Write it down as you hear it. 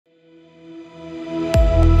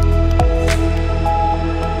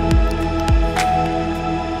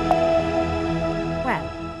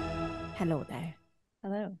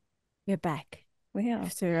back We are.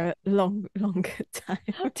 after a long, long time.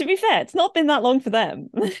 To be fair, it's not been that long for them.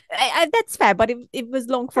 That's fair, but it was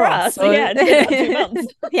long For for us. us, So yeah, it's been about 2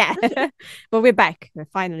 months. yeah, but we're back. We're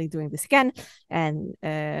finally doing this again, and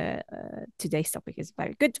today's topic is a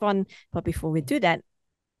very good one. But before we do that,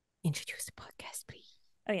 introduce the podcast, please.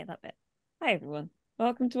 Oh yeah, that bit. Hi everyone.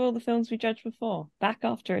 Welcome to all the films we judged before. Back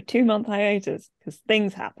after a 2 month hiatus because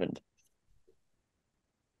things happened.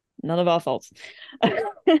 None of our faults.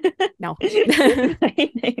 No. My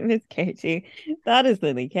name is Katie. That is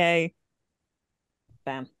Lily Kay.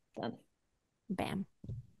 Bam. Done. Bam.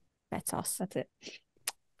 That's us. That's it.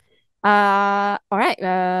 All right.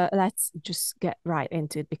 Let's just get right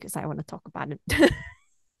into it because I want to talk about it.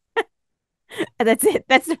 And that's it.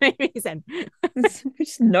 That's the main reason. It's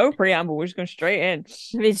just no preamble. We're just going straight in.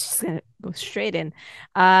 We're just gonna go straight in.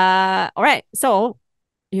 All right. So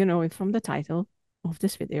you know it from the title of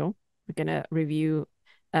this video. We're gonna review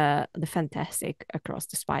the Fantastic Across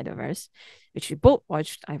the Spider-Verse, which we both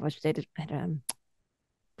watched. I watched it at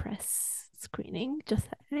press screening, just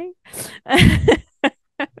saying.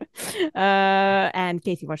 And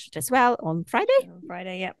Katie watched it as well on Friday. On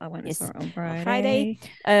Friday, yep, I went and Yes, saw it on on Friday.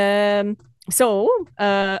 So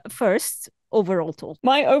first overall thoughts.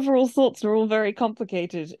 My overall thoughts are all very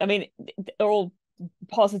complicated. I mean, they're all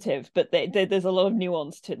positive, but there's a lot of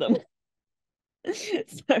nuance to them.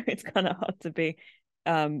 So it's kind of hard to be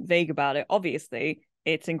vague about it. Obviously,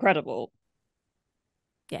 it's incredible.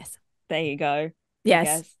 Yes. There you go. I Yes.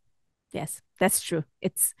 guess. Yes, that's true.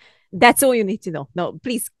 That's all you need to know. No,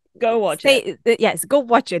 please Go watch it. Yes, go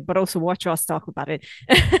watch it, but also watch us talk about it.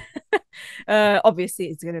 Obviously,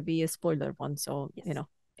 it's gonna be a spoiler one, so Yes. you know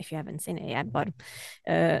if you haven't seen it yet. But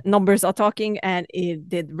numbers are talking, and it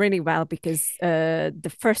did really well because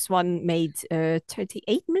the first one made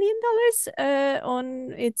 $38 million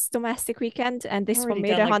on its domestic weekend, and this one Already made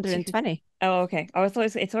done like 120. Oh, okay. I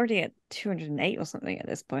thought it's already at 208 or something at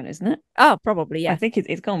this point, isn't it? Oh, probably, I yeah. think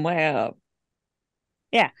it's gone way up.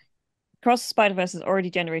 Yeah. Cross the Spider-Verse has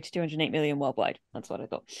already generated 208 million worldwide. That's what I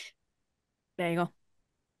thought. There you go.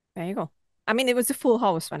 There you go. I mean, it was a full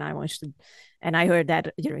house when I watched it, and I heard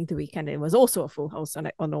that during the weekend it was also a full house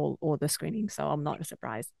on all the screenings. So I'm not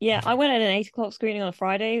surprised. Yeah, I went at an 8 o'clock screening on a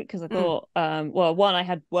Friday because I thought, well, one, I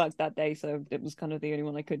had work that day, so it was kind of the only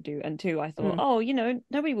one I could do, and two, I thought, oh,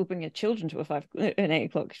 nobody will bring their children to an 8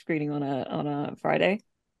 o'clock screening on a Friday.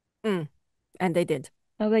 And they did.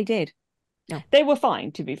 Oh, they did. No. They were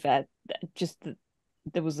fine, to be fair. Just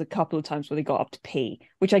there was a couple of times where they got up to pee,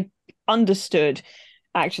 which I understood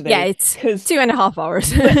actually. Yeah, it's because 2.5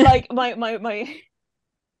 hours. like my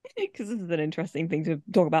because this is an interesting thing to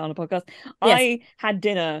talk about on a podcast. Yes. I had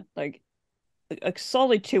dinner like a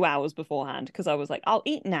solid 2 hours beforehand because I was like, I'll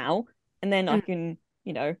eat now and then I can,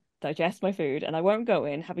 digest my food and I won't go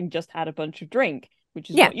in having just had a bunch of drink, which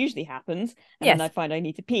is Yeah. what usually happens. And Yes. then I find I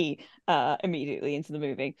need to pee immediately into the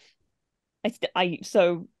movie.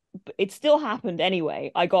 So it still happened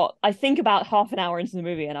anyway. I think about half an hour into the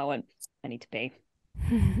movie and I went, I need to pee.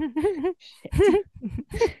 Shit.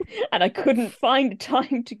 And I couldn't find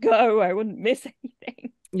time to go. I wouldn't miss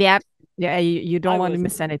anything. Yeah. Yeah, you don't want to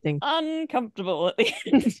miss anything. Uncomfortable at the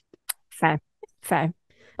end. Fair.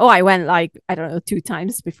 Oh, I went like I don't know 2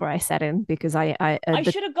 times before I sat in because I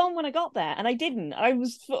should have gone when I got there and I didn't. I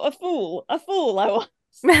was a fool. I was.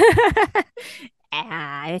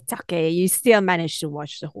 It's okay. You still managed to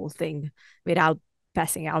watch the whole thing without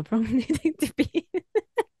passing out from needing to be.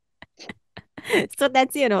 So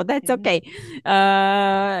that's that's okay.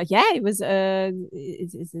 Yeah, it was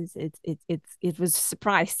it was a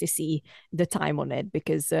surprise to see the time on it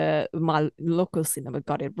because my local cinema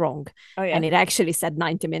got it wrong. Oh yeah. And it actually said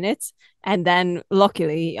 90 minutes, and then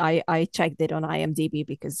luckily I checked it on IMDb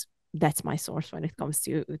because that's my source when it comes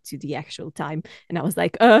to the actual time, and I was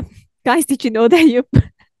like, guys, did you know that you put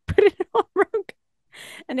it all wrong?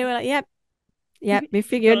 And they were like, yep, we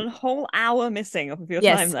figured. Got a whole hour missing of your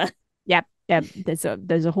Yes. time there. Yep. Yeah,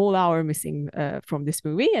 there's a whole hour missing from this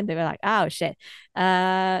movie, and they were like, oh shit. So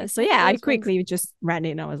yeah, I quickly just ran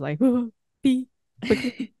in. I was like, oh, pee,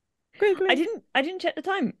 quickly. I didn't check the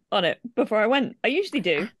time on it before I went. I usually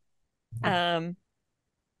do. I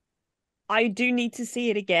do need to see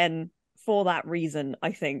it again for that reason,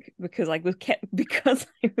 I think, because I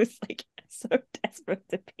was like so desperate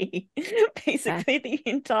to pee basically the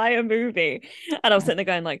entire movie. And I was sitting there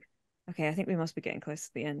going like, okay, I think we must be getting close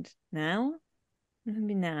to the end now.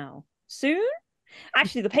 Maybe now. Soon?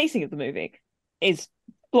 Actually, the pacing of the movie is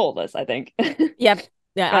flawless, I think. Yep.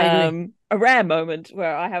 Yeah, I agree. A rare moment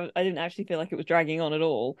where I didn't actually feel like it was dragging on at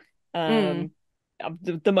all.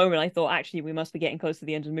 the moment I thought actually we must be getting close to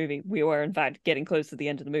the end of the movie, we were in fact getting close to the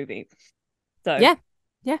end of the movie. So Yeah.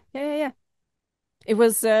 Yeah. Yeah. Yeah. Yeah. It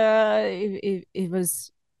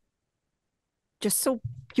was just so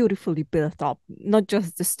beautifully built up, not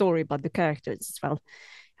just the story, but the characters as well.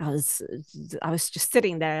 I was I was just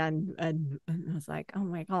sitting there and I was like, oh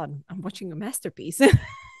my God, I'm watching a masterpiece. so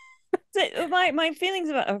my feelings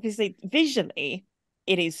about obviously visually,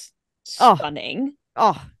 it is Oh, stunning.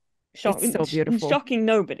 oh, it's Shocking, so beautiful. shocking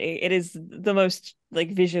nobody. It is the most like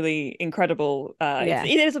visually incredible. Yeah,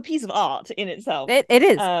 It is a piece of art in itself. it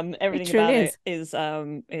is. It Everything truly about it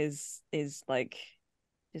is. is like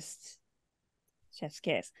just chef's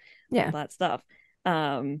kiss, all Yeah. that stuff.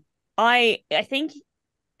 Um, I think,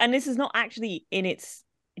 and this is not actually in its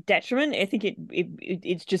detriment. I think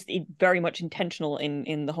it's just very much intentional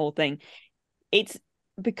in the whole thing. It's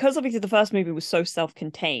because obviously the first movie was so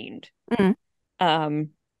self-contained. Mm. Um,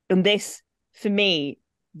 and this for me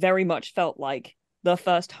very much felt like the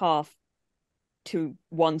first half to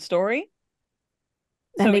one story.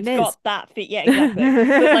 So And it it's is. got that fit, yeah, exactly.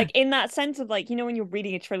 But like in that sense of like, you know, when you're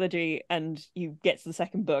reading a trilogy and you get to the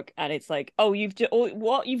second book and it's like, oh,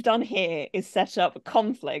 what you've done here is set up a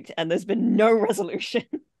conflict and there's been no resolution.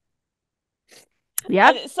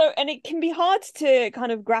 Yep. And it can be hard to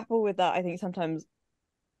kind of grapple with that, I think sometimes,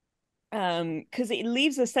 because it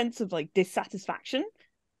leaves a sense of like dissatisfaction,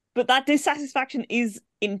 but that dissatisfaction is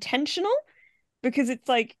intentional because it's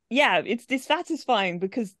like, yeah, it's dissatisfying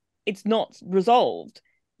because it's not resolved.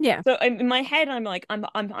 Yeah. So in my head, I'm like,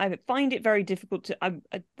 I find it very difficult to.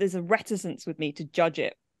 There's a reticence with me to judge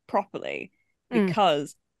it properly Mm.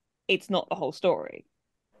 because it's not the whole story.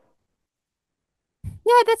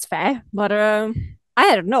 Yeah, that's fair. But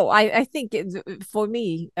I don't know. I think for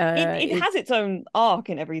me, It has its own arc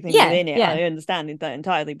and everything yeah, within it. yeah. I understand that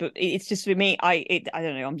entirely, but it's just for me. I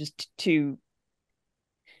don't know. I'm just too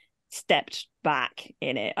stepped back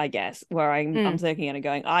in it, I guess, where I'm Mm. looking at it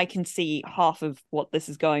going, I can see half of what this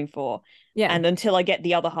is going for, Yeah. and until I get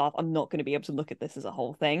the other half, I'm not going to be able to look at this as a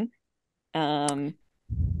whole thing. Um,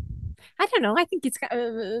 I don't know. I think it's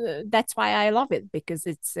that's why I love it because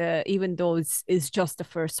it's even though it's just the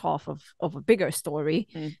first half of a bigger story,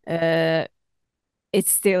 mm. uh,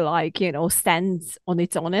 it's still like stands on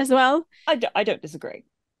its own as well. I don't disagree.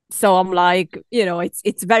 So I'm like,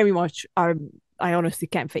 it's very much I honestly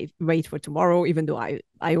can't wait for tomorrow, even though I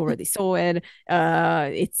already saw it.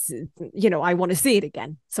 It's I want to see it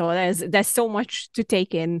again. So there's so much to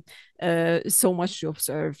take in, so much to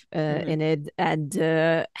observe Mm-hmm. in it, and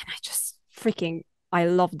I just freaking I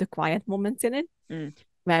love the quiet moments in it Mm.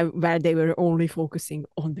 where they were only focusing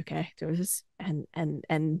on the characters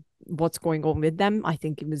and what's going on with them. I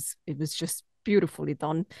think it was just beautifully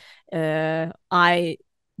done. I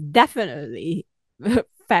definitely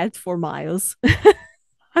felt for Miles.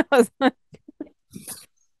 I was like,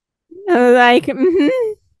 I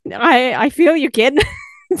feel you, kid.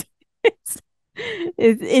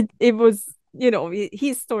 it's, it was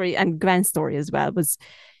his story and Gwen's story as well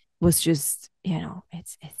was just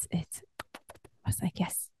it's I was like,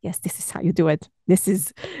 yes, this is how you do it. This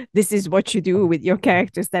is what you do with your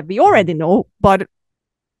characters that we already know, but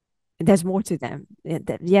there's more to them.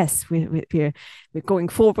 Yes, we're going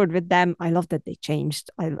forward with them. I love that they changed.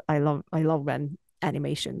 I love when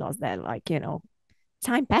animation does that. Like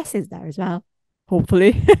time passes there as well.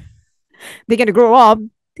 Hopefully, they're gonna grow up.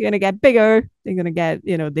 They're gonna get bigger. They're gonna get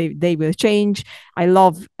they will change. I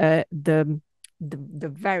love the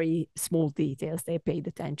very small details they paid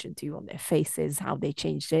attention to on their faces, how they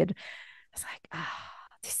changed it. It's like,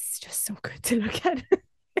 this is just so good to look at.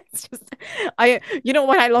 It's just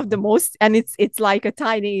what I love the most, and it's like a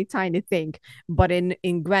tiny, tiny thing. But in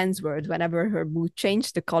Gwen's world, whenever her mood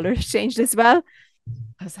changed, the colors changed as well.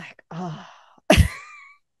 I was like,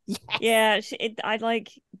 yes. Yeah, I like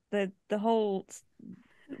the whole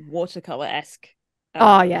watercolor-esque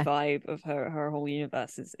Oh yeah. vibe of her whole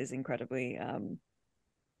universe is incredibly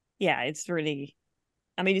yeah, it's really,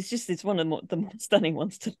 I mean, it's one of the more stunning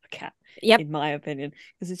ones to look at, Yep. in my opinion,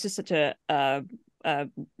 because it's just such a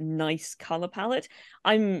nice color palette.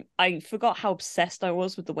 I forgot how obsessed I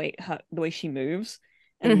was with the way she moves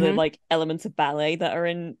and the Mm-hmm. like elements of ballet that are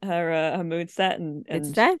in her mood set, and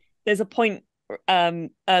It's that. there's a point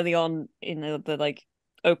early on in the like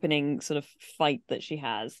opening sort of fight that she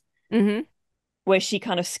has Mm-hmm. where she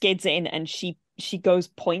kind of skids in and she goes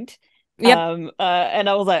point, Yep. and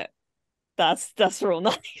I was like, that's real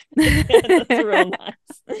nice. That's real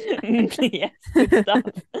nice. Yes, good stuff.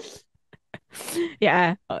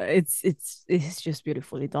 Yeah, it's just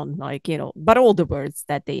beautifully done. Like but all the words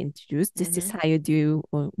that they introduced. This is Mm-hmm. how you do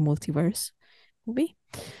a multiverse movie.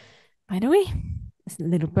 By the way. There's a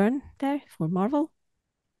little burn there for Marvel.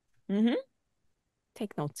 Mm-hmm.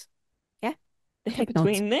 Take notes. Yeah, take notes.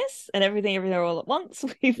 Between this and everything everywhere all at once,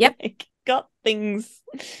 we've Yep. like got things,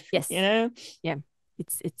 you Yes. know. Yeah.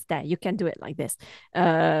 It's there. You can do it like this.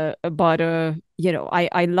 But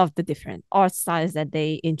I love the different art styles that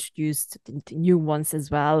they introduced, the new ones as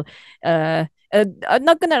well. I'm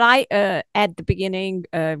not gonna lie, at the beginning,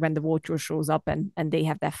 when the Vulture shows up and they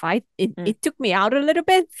have that fight, it, Mm. it took me out a little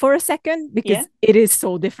bit for a second Yeah. because it is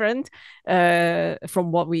so different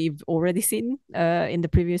from what we've already seen in the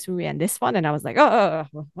previous movie and this one. And I was like, oh,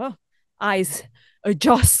 eyes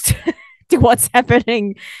adjust to what's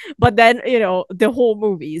happening. But then, the whole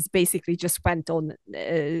movie is basically just went on,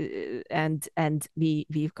 and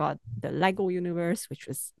we've got the Lego universe, which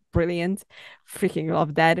was brilliant. Freaking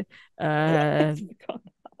love that. I uh forgot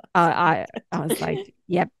I was like,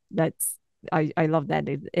 yep, that's I love that,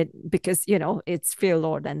 because it's Phil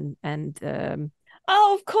Lord and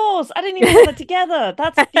Oh, of course. I didn't even put that together.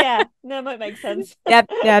 That's yeah. No, that makes sense. yep.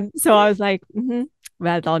 So I was like,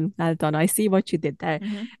 well done, well done. I see what you did there.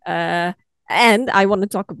 Hmm. Uh, and I want to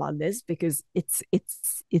talk about this because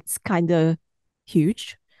it's kind of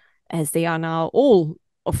huge, as they are now all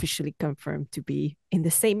officially confirmed to be in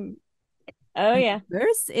the same Oh yeah.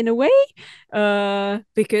 universe in a way.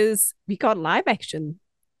 Because we got live action.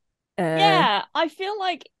 Uh, Yeah. I feel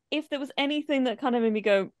like if there was anything that kind of made me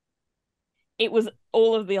go, it was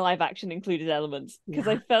all of the live action included elements because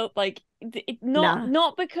I nah, felt like not nah.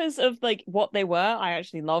 not because of like what they were. I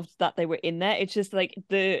actually loved that they were in there. It's just like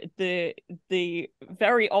the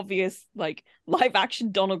very obvious like live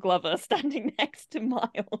action Donald Glover standing next to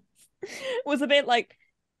Miles was a bit like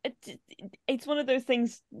it's one of those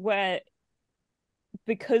things where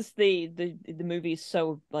because the movie is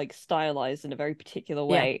so like stylized in a very particular Yeah,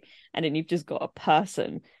 way, and then you've just got a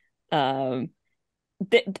person um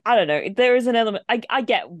I don't know. There is an element. I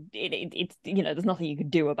get it. It's there's nothing you can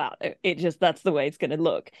do about it. It just that's the way it's going to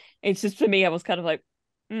look. It's just for me. I was kind of like,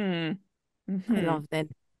 hmm, I hmm, love that.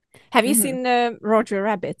 Have you hmm. seen Roger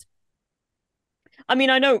Rabbit? I mean,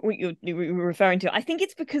 I know what you were referring to. I think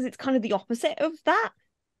it's because it's kind of the opposite of that.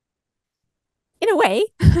 In a way.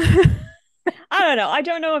 I don't know. I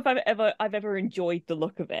don't know if I've ever enjoyed the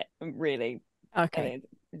look of it. Really, I Okay. think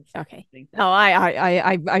it's Okay. interesting. No,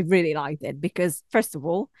 I really liked it because first of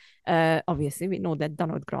all, obviously we know that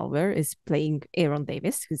Donald Glover is playing Aaron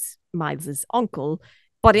Davis, who's Miles's uncle,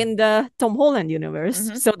 but in the Tom Holland universe.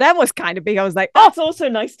 Hmm. So that was kind of big. I was like, oh, That's also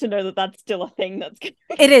nice to know that that's still a thing. That's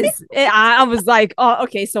it is. I was like, oh,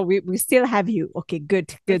 okay, so we still have you. Okay, good,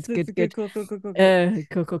 that's good, that's good, good. good. Cool, cool, cool, cool, cool.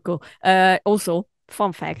 Cool, cool, cool. Also,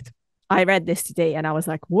 fun fact, I read this today and I was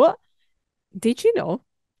like, what? Did you know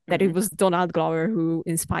that it Hmm. was Donald Glover who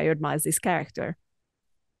inspired Miles's character?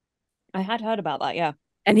 I had heard about that. Yeah,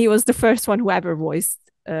 And he was the first one who ever voiced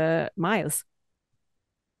Miles.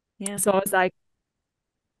 yeah. So I was like,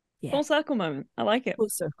 yeah, Full circle moment. I like it. full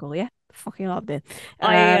circle. Yeah, fucking loved it.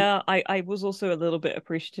 I was also a little bit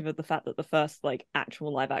appreciative of the fact that the first like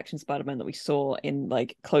actual live action Spider-Man that we saw in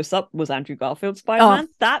like close up was Andrew Garfield's Oh, Spider-Man.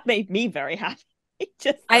 That made me very happy.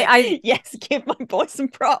 Just I, like, I, yes, give my boy some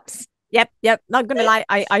props. yep. Not gonna lie,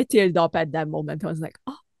 I teared up at that moment. I was like,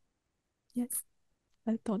 oh yes,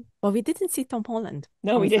 well done. But we didn't see Tom Holland.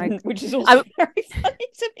 No, I we was like, didn't, which is also I very funny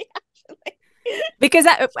to me actually. because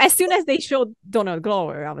as soon as they showed Donald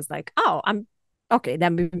Glover, I was like, oh, I'm okay.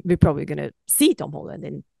 Then we're probably gonna see Tom Holland,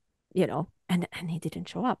 and he didn't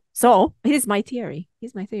show up. So here's my theory.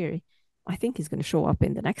 I think he's gonna show up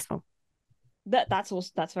in the next one. That's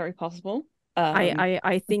also that's very possible. I Um, I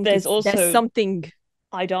I think there's there's also something.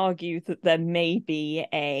 I'd argue that there may be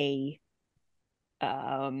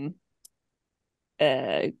um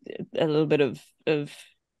a little bit of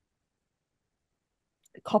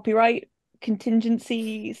copyright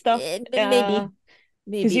contingency stuff. Maybe,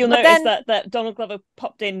 Because you'll but notice then that Donald Glover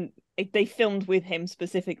popped in. They filmed with him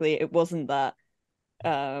specifically.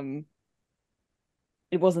 Um,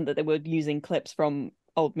 it wasn't that they were using clips from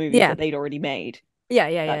old movies yeah, that they'd already made.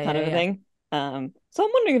 That kind of a yeah. thing. So I'm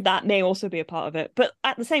wondering if that may also be a part of it. But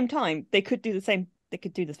at the same time, they could do the same. They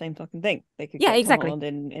could do the same fucking thing. They could Yeah, get Tom exactly.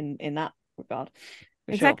 Holland in that regard,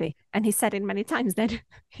 for sure. Exactly. And he said it many times that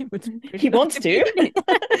he would He pretty love wants to be to. in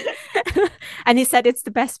it. And he said it's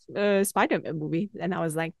the best Spider-Man movie. And I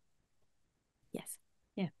was like, yes,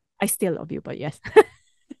 Yeah. I still love you, but yes.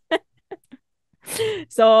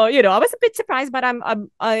 So, I was a bit surprised, but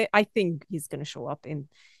I think he's gonna show up in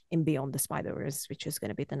Beyond the Spider-Verse, which is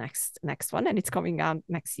gonna be the next one. And it's coming out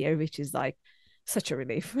next year, which is like such a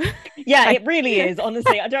relief. Yeah, I, it really is.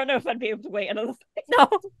 Honestly, I don't know if I'd be able to wait another. no,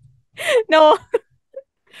 no.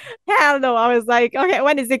 hell no. I was like, okay,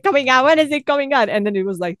 when is it coming out? When is it coming out? And then it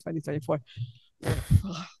was like 2024.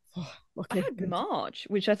 I Okay, had good. March,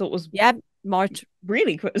 which I thought was Yep, March.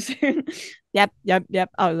 really quite soon. Yep. I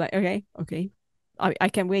was like, okay. I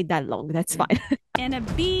can wait that long. That's fine. And a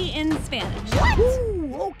B in Spanish. What?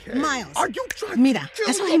 Ooh, okay. Miles. Are you trying Mira,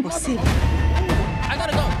 eso es imposible. I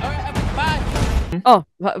gotta go. All right, bye. Oh,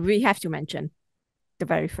 but we have to mention the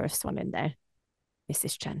very first one in there,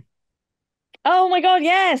 Mrs. Chen. Oh my god,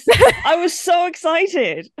 yes! I was so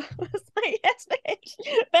excited. I was like, yes, bitch,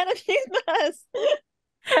 Beneficius.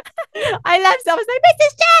 I laughed. I was like,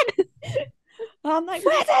 Mrs. Chen. I'm like,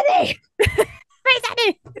 where's Eddie? Where's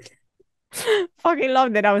Eddie? Fucking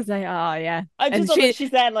loved it. I was like, oh yeah. I just And thought that she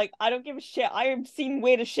said, like, I don't give a shit. I have seen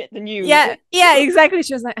weirder shit than you. Yeah, exactly.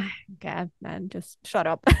 She was like, okay, man, just shut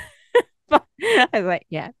up. I was like,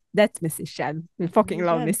 yeah, that's Mrs. Chen. We fucking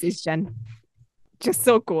love Mrs. Chen. Just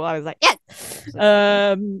so cool. I was like, yeah.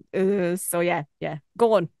 So yeah.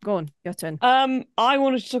 Go on, your turn. I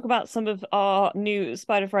wanted to talk about some of our new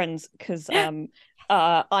spider friends because I'm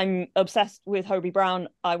obsessed with Hobie Brown.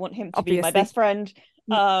 I want him to be my best friend.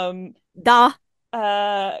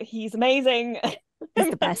 He's amazing. He's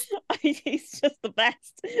the best. He's just the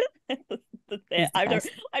best. I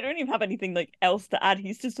don't even have anything like else to add.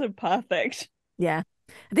 He's just so perfect. Yeah.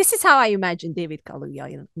 This is how I imagine David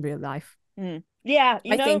Kaluuya in real life. Yeah,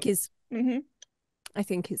 I think he's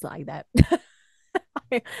like that.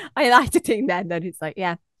 I like to think that it's like,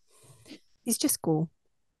 yeah, he's just cool.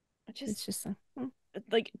 It's just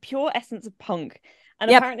like pure essence of punk. And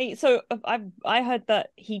apparently, so I heard that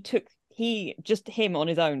him on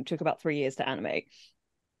his own took about 3 years to animate.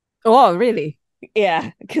 Oh, really? Yeah,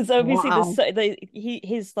 because obviously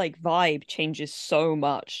his like vibe changes so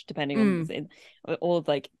much depending on all of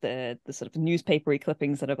like the sort of newspapery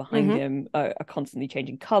clippings that are behind him are constantly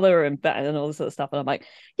changing color and all this sort of stuff. And I'm like,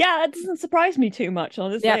 yeah, that doesn't surprise me too much,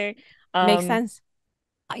 honestly. Yep. Makes sense.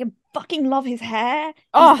 I fucking love his hair.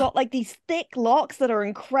 He's got like these thick locks that are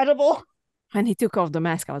incredible. When he took off the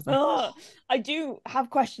mask, I was like, I do have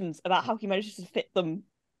questions about how he manages to fit them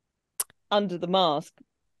under the mask.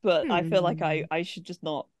 But I feel like I should just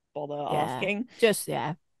not bother asking.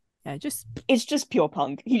 It's just pure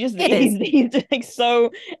punk. He's like so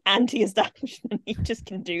anti-establishment. He just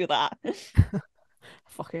can do that.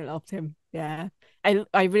 Fucking loved him. Yeah,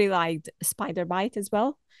 I really liked Spider Bite as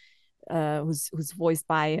well. Who's voiced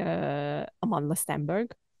by Amanda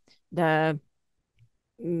Stenberg, the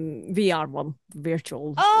VR one,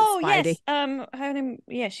 virtual. Spidey. Yes. Her name.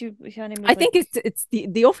 Yeah, her name. I think it's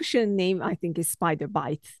the official name. I think is Spider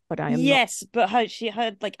Bite, but I am yes, but her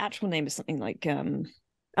like actual name is something like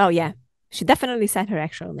Oh yeah, she definitely said her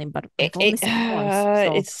actual name, but I've only seen it once.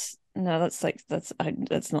 So. It's no, that's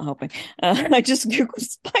not helping. I just googled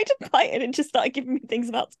spider bite and it just started giving me things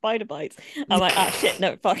about spider bites. I'm like, shit,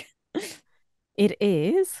 no, fuck. It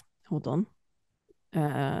is. Hold on.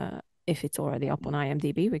 If it's already up on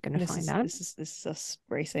IMDb, we're gonna find out. This is us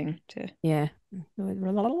racing to. Yeah.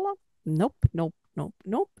 Nope.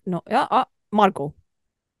 Yeah. Margot.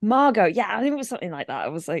 Yeah, I think it was something like that. I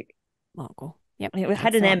was like Margot. Yep. It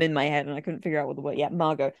had an M in my head and I couldn't figure out what the word. Yeah,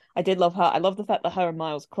 Margot. I did love her. I love the fact that her and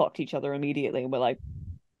Miles clocked each other immediately and we're like,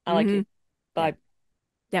 I like you. Vibe.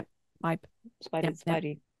 Yep. Vibe.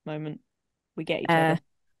 Spidey moment. We get each other.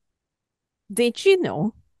 Did you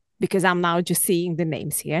know? Because I'm now just seeing the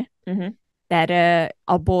names here. That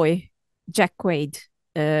our boy Jack Quaid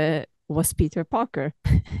was Peter Parker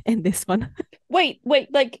in this one. Wait,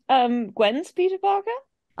 like Gwen's Peter Parker?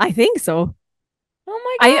 I think so. Oh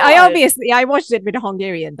my god! I obviously I watched it with a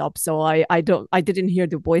Hungarian dub, so I didn't hear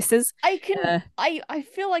the voices. I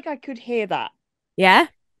feel like I could hear that. Yeah,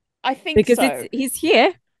 I think because so. He's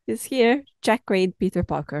here. Jack Quaid, Peter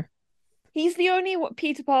Parker. He's the only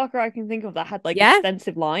Peter Parker I can think of that had like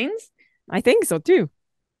extensive lines. I think so too.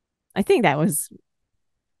 I think that was.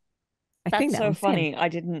 That's so funny. I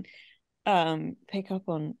didn't pick up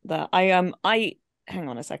on that. I hang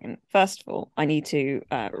on a second. First of all, I need to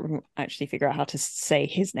actually figure out how to say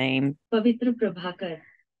his name. Pavitra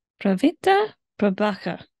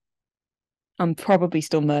Prabhakar. I'm probably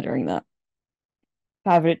still murdering that.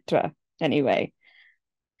 Pavitra. Anyway.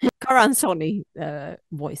 Karan Soni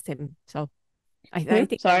voiced him. So I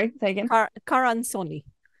think. Sorry, say again. Karan Soni.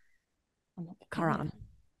 Karan.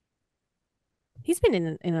 He's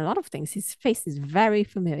been in a lot of things. His face is very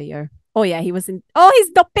familiar. Oh yeah, he was in. Oh, he's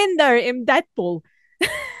Dopinder in Deadpool.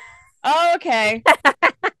 Oh, okay.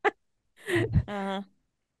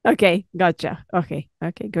 Okay, gotcha. Okay,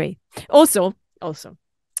 great. Also,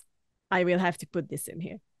 I will have to put this in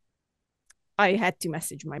here. I had to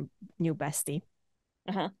message my new bestie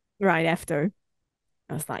right after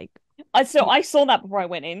I was like, I saw that before I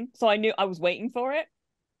went in, so I knew I was waiting for it.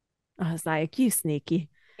 you sneaky.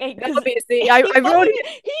 Because Obviously, I wrote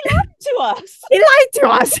it. He lied to us. He lied to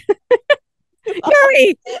us.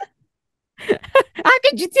 Yuri, how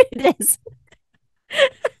could you do this? I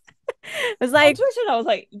was On like, Twitter, and I was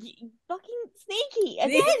like, fucking sneaky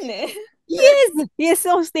again. he is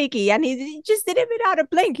so sneaky, and he just did it without a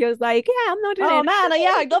blink. He was like, yeah, I'm not doing Oh it. man,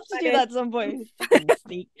 yeah, I'd love to do that at some point. Fucking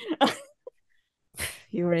sneak.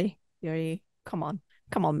 Yuri, come on,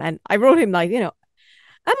 man. I wrote him like, am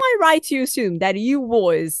I right to assume that you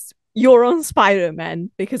was your own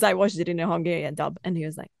Spider-Man? Because I watched it in a Hungarian dub, and he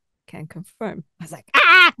was like, can confirm. I was like,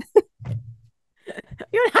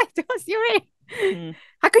 you're like to us, Yuri.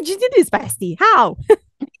 How could you do this, bestie? How?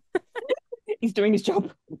 He's doing his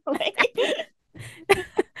job. Well,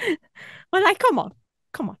 like, come on,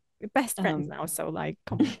 we're best friends now. So, like,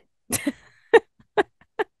 come on.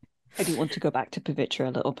 I do want to go back to Pavitra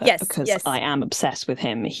a little bit because I am obsessed with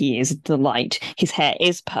him. He is a delight. His hair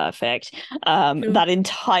is perfect. That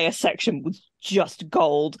entire section was just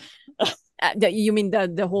gold. You mean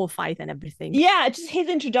the whole fight and everything? Yeah, just his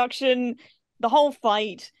introduction, the whole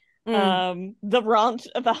fight, the rant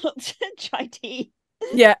about chai tea.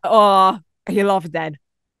 Yeah, oh, he loved that.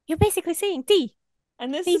 You're basically saying tea.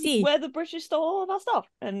 And this is where the British stole all of our stuff.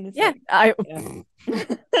 And it's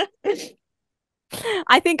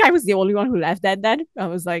I think I was the only one who laughed at that. I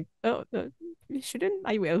was like, oh, you shouldn't.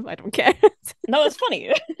 I will. I don't care. No, it's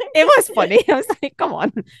funny. It was funny. I was like, come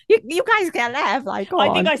on. You guys can laugh. Like,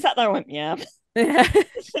 I think I sat there and went, yeah.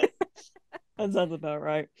 That sounds about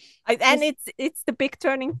right. And it's the big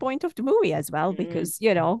turning point of the movie as well, because,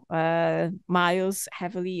 Miles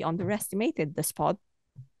heavily underestimated the spot.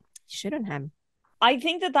 Shouldn't have. I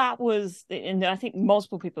think that was, and I think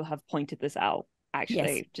multiple people have pointed this out,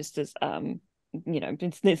 actually, just as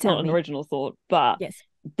it's not an original thought, but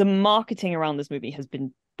the marketing around this movie has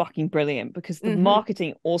been fucking brilliant, because the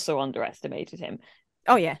marketing also underestimated him.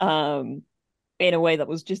 Oh yeah. In a way that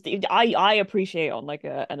was just, I appreciate on like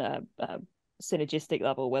a synergistic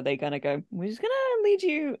level, where they're gonna go, we're just gonna lead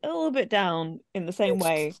you a little bit down in the same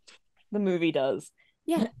way the movie does.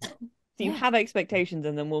 Yeah. So you have expectations,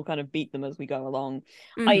 and then we'll kind of beat them as we go along.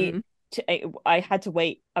 I had to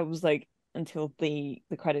wait. I was like, until the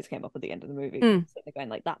credits came up at the end of the movie. So they're going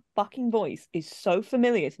like, that fucking voice is so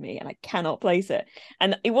familiar to me, and I cannot place it.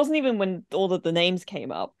 And it wasn't even when all of the names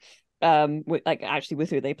came up, with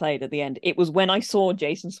who they played at the end. It was when I saw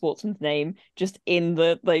Jason Schwartzman's name just in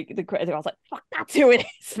the credits. I was like, fuck, that's who it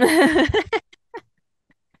is.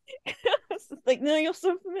 Like, no, you're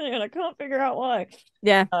so familiar, and I can't figure out why.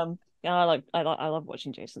 Yeah. I love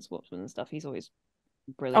watching Jason Schwartzman and stuff. He's always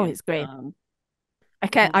brilliant. Oh, he's great.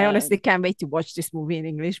 I honestly can't wait to watch this movie in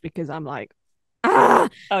English, because I'm like, oh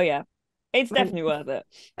yeah, it's definitely worth it.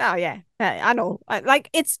 Oh yeah, I know.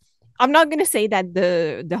 I'm not gonna say that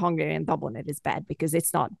the Hungarian dub on it is bad, because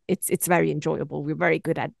it's not. It's very enjoyable. We're very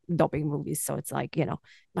good at dubbing movies, so it's like,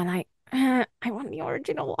 but like, I want the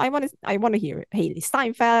original. I want to hear Haley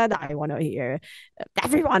Steinfeld. I want to hear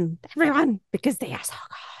everyone, because they are so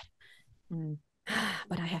good.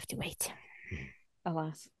 But I have to wait.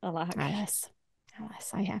 Alas.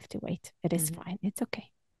 I have to wait. It is fine. It's okay.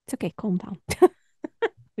 Calm down. But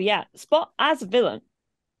yeah, Spot as a villain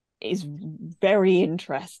is very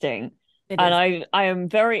interesting. I'm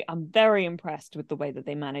very impressed with the way that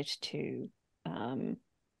they managed to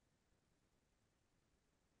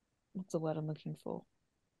what's the word I'm looking for?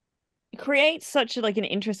 Create such an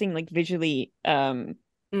interesting, like, visually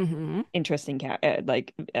interesting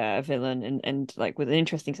villain, and like with an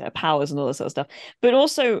interesting set of powers and all this sort of stuff, but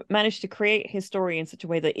also managed to create his story in such a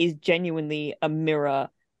way that is genuinely a mirror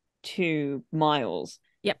to Miles.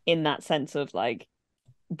 Yep. In that sense of like,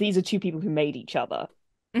 these are two people who made each other,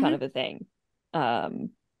 kind of a thing.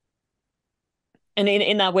 And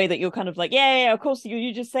in that way that you're kind of like, yeah, of course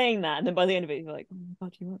you're just saying that, and then by the end of it you're like, oh my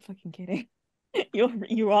god, you weren't fucking kidding.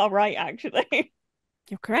 You are right, actually.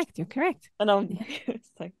 You're correct. And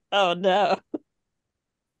it's like, oh no.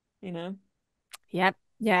 Yep.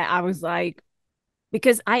 Yeah, I was like,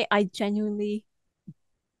 because I genuinely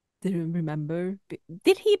didn't remember.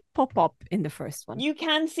 Did he pop up in the first one? You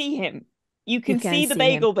can see him. You can see the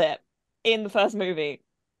bagel bit in the first movie.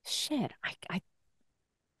 Shit,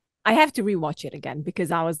 I have to rewatch it again,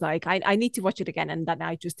 because I was like, I need to watch it again, and then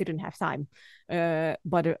I just didn't have time.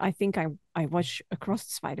 But I think I watch Across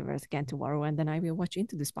the Spider-Verse again tomorrow, and then I will watch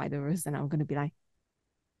Into the Spider-Verse, and I'm gonna be like,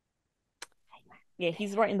 yeah,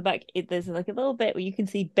 he's right in the back. There's like a little bit where you can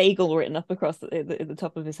see bagel written up across the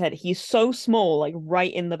top of his head. He's so small, like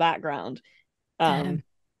right in the background.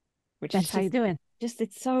 Which that's how you doing. Just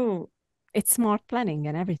it's so It's smart planning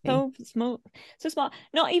and everything. So smart, so smart.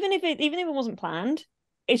 Not even if it wasn't planned,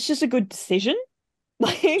 it's just a good decision.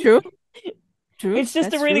 Like, True. True. it's just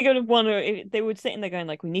a That's really true. good one. They would sit in there going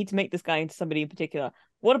like, we need to make this guy into somebody in particular.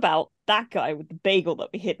 What about that guy with the bagel that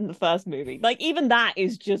we hit in the first movie? Like, even that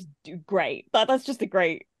is just great. That's just a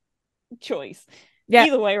great choice. Yeah.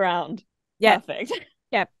 Either way around, Yeah. perfect.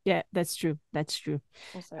 Yeah. Yeah. That's true. That's true.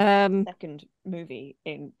 Also, Um. second movie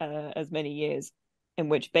in as many years in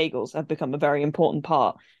which bagels have become a very important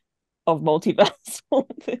part of multiversal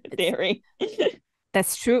theory.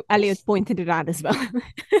 That's true. Elliot pointed it out as well.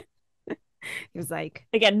 He was like,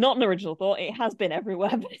 Again, not an original thought. It has been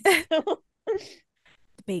everywhere, but it's still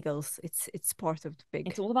the bagels. It's part of the big.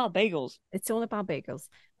 it's all about bagels. It's all about bagels.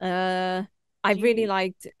 I Do really you...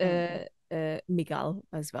 liked Miguel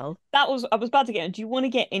as well. I was about to get in. Do you want to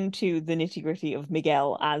get into the nitty-gritty of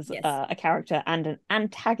Miguel as Yes. A character and an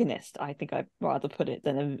antagonist? I think I'd rather put it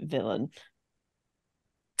than a villain.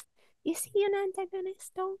 Is he an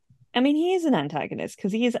antagonist though? I mean, he is an antagonist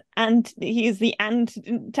because he is the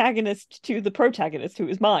antagonist to the protagonist, who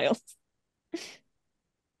is Miles.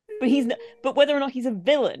 But whether or not he's a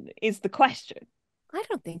villain is the question. I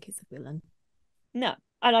don't think he's a villain. No,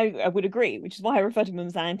 and I would agree, which is why I refer to him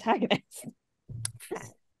as an antagonist. Fair.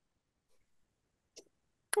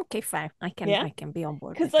 Okay, fair. I can be on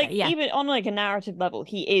board Because with like that. Yeah. even on like a narrative level,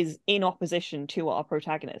 he is in opposition to our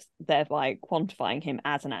protagonist, thereby quantifying him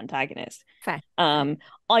as an antagonist. Fair.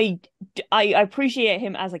 I appreciate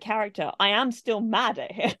him as a character. I am still mad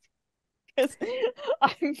at him because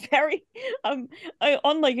I'm very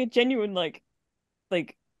on like a genuine like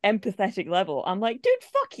empathetic level. I'm like, dude,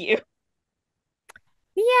 fuck you.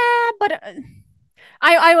 Yeah, but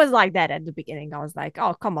I was like that at the beginning. I was like,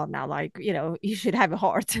 oh, come on now, like, you should have a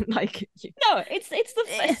heart. Like, No, it's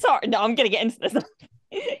the sorry. No, I'm gonna get into this.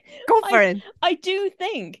 Go for it. I do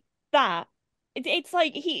think that it's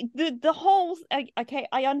like the whole okay.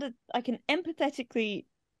 I can empathetically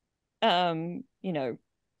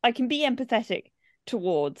I can be empathetic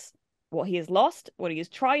towards what he has lost, what he has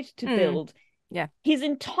tried to build. Yeah. His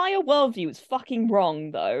entire worldview is fucking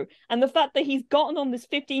wrong, though. And the fact that he's gotten on this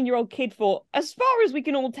 15-year-old kid for, as far as we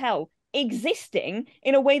can all tell, existing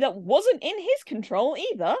in a way that wasn't in his control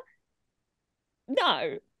either.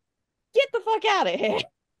 No. Get the fuck out of here.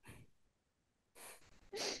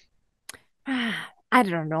 I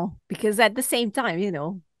don't know. Because at the same time,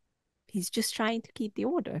 he's just trying to keep the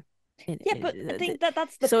order. Yeah, but I think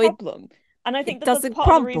that's the so problem. And I think it that that's doesn't part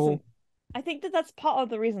of the crumble. reason. I think that that's part of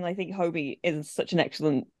the reason I think Hobie is such an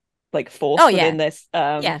excellent force Oh, within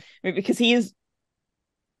yeah. this. Because he is,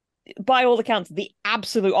 by all accounts, the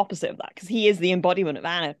absolute opposite of that. Because he is the embodiment of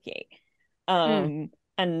anarchy. And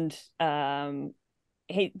and I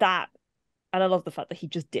love the fact that he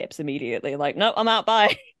just dips immediately. Like, no, I'm out.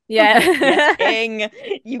 Bye. Yeah. Yes, king.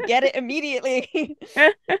 You get it immediately.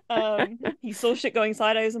 He saw shit going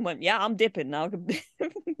sideways and went, yeah, I'm dipping now.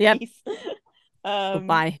 Yep.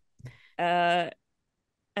 Bye. But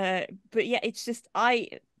yeah, it's just I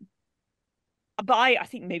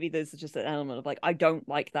think maybe there's just an element of like, I don't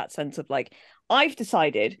like that sense of like, I've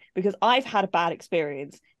decided because I've had a bad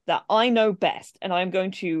experience that I know best, and I'm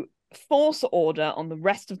going to force order on the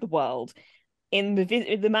rest of the world in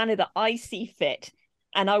the manner that I see fit.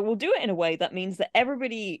 And I will do it in a way that means that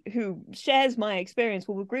everybody who shares my experience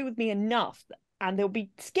will agree with me enough, and they'll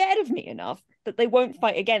be scared of me enough that they won't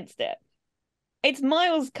fight against it. It's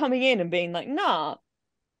Miles coming in and being like, nah,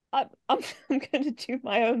 I'm going to do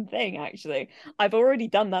my own thing, actually. I've already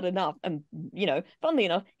done that enough. And, funnily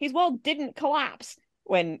enough, his world didn't collapse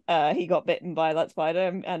when he got bitten by that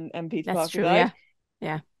spider and Peter Parker died.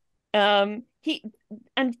 Yeah. And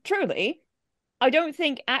truly, I don't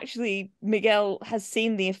think actually Miguel has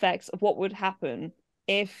seen the effects of what would happen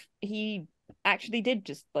if he actually did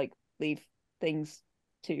just leave things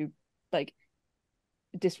to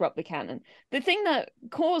disrupt the canon. The thing that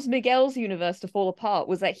caused Miguel's universe to fall apart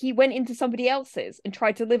was that he went into somebody else's and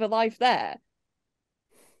tried to live a life there.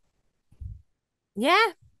 Yeah.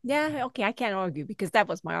 Okay, I can't argue because that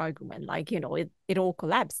was my argument. It all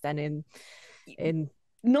collapsed and in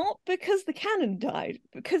not because the canon died,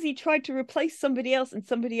 because he tried to replace somebody else in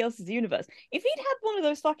somebody else's universe. If he'd had one of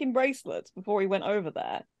those fucking bracelets before he went over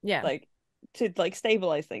there, to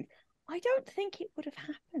stabilize things, I don't think it would have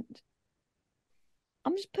happened.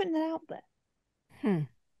 I'm just putting it out there.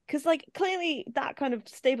 Because clearly that kind of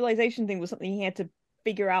stabilization thing was something he had to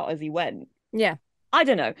figure out as he went. Yeah. I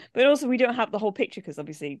don't know, but also we don't have the whole picture because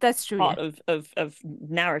obviously that's true. Part of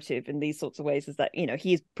narrative in these sorts of ways is that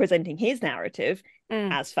he's presenting his narrative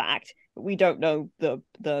as fact, but we don't know the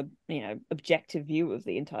objective view of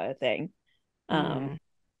the entire thing.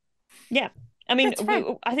 Yeah, I mean,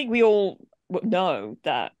 I think we all know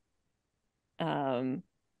that.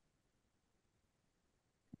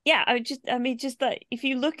 Yeah, I mean, just that if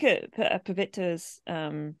you look at Pavita's,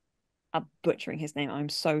 I'm butchering his name. I'm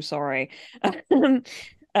so sorry.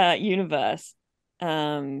 Universe.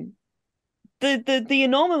 The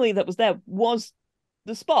anomaly that was there was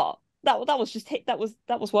the spot. That was just hit. That was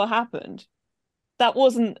what happened. That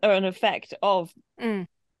wasn't an effect of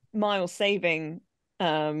Miles saving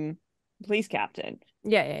police captain.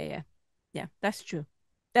 Yeah, that's true.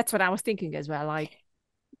 That's what I was thinking as well. Like,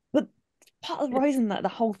 but part of the reason that the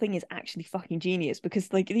whole thing is actually fucking genius,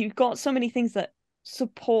 because like you've got so many things that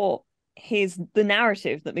support the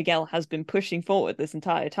narrative that Miguel has been pushing forward this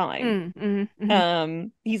entire time.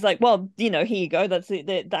 He's like, well, here you go, that's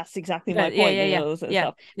exactly my point, and all this sort of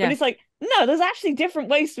stuff. But it's like, no, there's actually different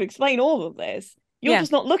ways to explain all of this. You're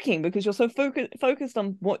just not looking because you're so focused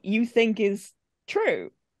on what you think is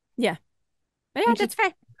true. Yeah, that's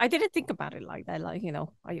fair. I didn't think about it like that. Like,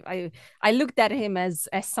 I looked at him as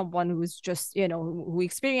someone who's just, who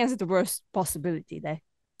experienced the worst possibility that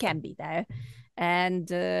can be there, and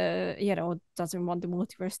doesn't want the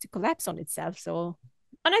multiverse to collapse on itself. So,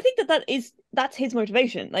 and I think that's his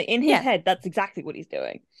motivation. Like in his head, that's exactly what he's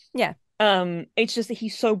doing. Yeah. It's just that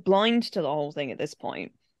he's so blind to the whole thing at this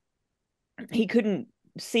point. He couldn't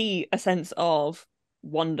see a sense of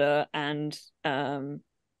wonder and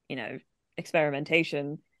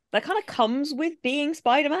experimentation that kind of comes with being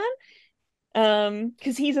Spider-Man.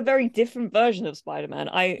 Because he's a very different version of Spider-Man.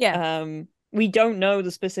 We don't know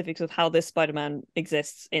the specifics of how this Spider-Man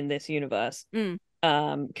exists in this universe,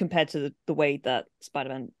 compared to the way that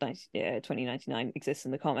Spider-Man 2099 exists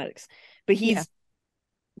in the comics. But he's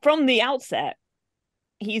from the outset,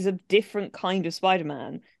 he's a different kind of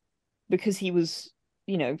Spider-Man because he was,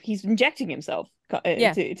 he's injecting himself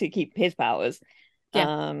to keep his powers.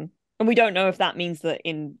 And we don't know if that means that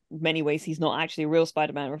in many ways he's not actually a real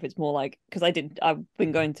Spider-Man, or if it's more like, because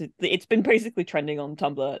it's been basically trending on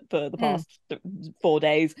Tumblr for the past 4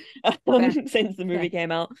 days since the movie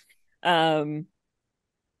came out. And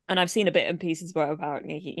I've seen a bit in pieces about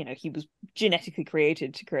he was genetically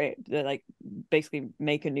created to basically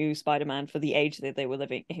make a new Spider-Man for the age that he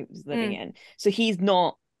was living in. So he's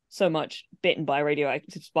not so much bitten by a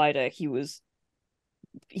radioactive spider.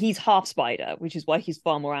 He's half spider, which is why he's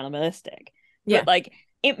far more animalistic. But like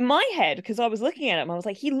in my head, because I was looking at him, I was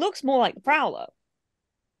like, he looks more like the Prowler.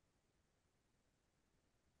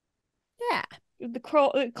 Yeah. The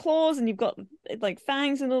claws, and you've got like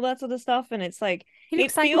fangs and all that sort of stuff, and it's like he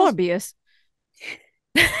looks like Morbius.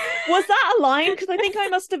 Was that a line? Because I think I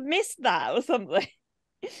must have missed that or something.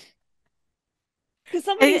 Because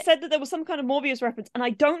somebody said that there was some kind of Morbius reference, and I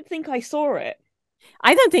don't think I saw it.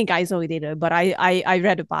 I don't think I saw it either, but I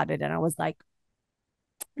read about it and I was like,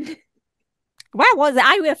 where was it?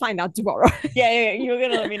 I will find out tomorrow. Yeah, you're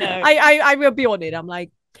gonna let me know. I will be on it. I'm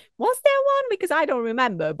like, was there one? Because I don't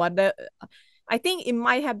remember, but I think it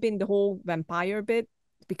might have been the whole vampire bit,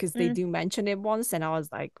 because they do mention it once, and I was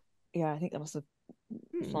like, yeah, I think that must have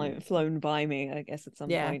flown by me, I guess, at some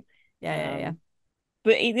point. Yeah.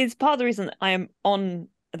 But it's part of the reason I am on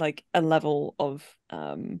like a level of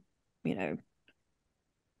the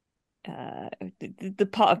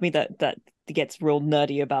part of me that gets real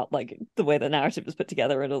nerdy about like the way the narrative is put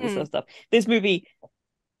together and all this sort of stuff. This movie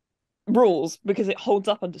rules because it holds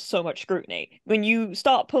up under so much scrutiny. When you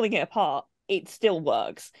start pulling it apart, it still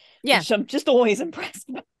works. Yeah, which I'm just always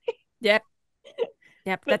impressed by. Yep.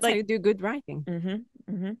 That's how you do good writing.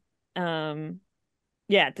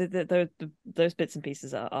 Those bits and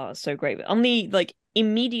pieces are so great. But on the like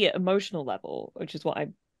immediate emotional level, which is what I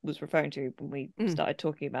was referring to when we started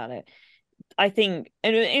talking about it, I think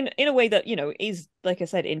in a way that is, like I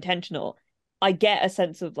said, intentional. I get a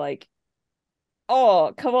sense of like,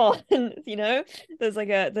 oh, come on,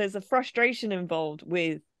 there's a frustration involved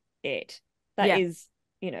with it that is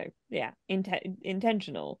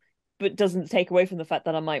intentional, but doesn't take away from the fact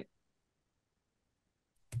that I'm like,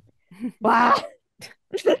 wow.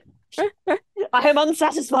 I am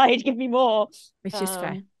unsatisfied, give me more. Which is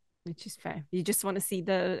fair. You just want to see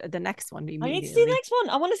the next one immediately. I need to see the next one.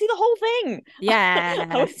 I want to see the whole thing. Yeah.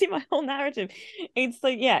 I want to see my whole narrative. It's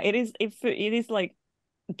like, it is like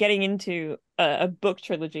getting into a book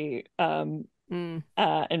trilogy and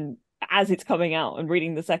as it's coming out and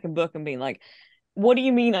reading the second book and being like, what do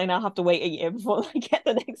you mean I now have to wait a year before I get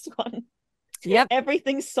the next one? Yep.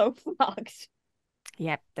 Everything's so fucked.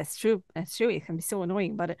 Yep, that's true. It can be so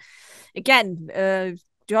annoying, but again,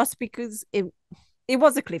 just because it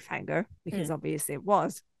was a cliffhanger, because obviously it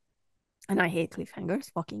was, and I hate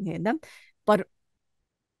cliffhangers, fucking hate them, but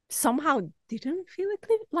somehow didn't feel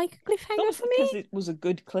like a cliffhanger for because me. it was a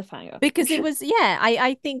good cliffhanger. Because it was, yeah,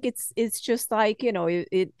 I think it's just like,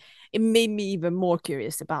 it made me even more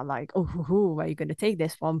curious about like, oh, where are you going to take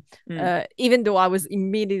this from? Even though I was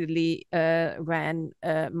immediately when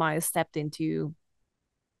Miles stepped into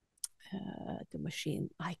the machine,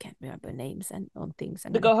 I can't remember names and on things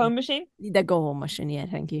and The go everything. home machine. The go home machine, yeah,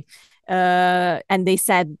 thank you. And they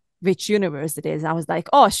said which universe it is. I was like,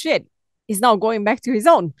 oh shit, he's now going back to his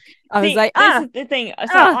own. I was like, this is the thing.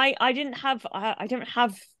 So I don't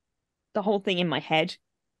have the whole thing in my head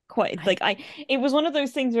quite. Like it was one of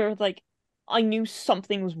those things where like I knew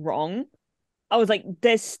something was wrong. I was like,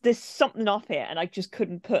 there's something off here, and I just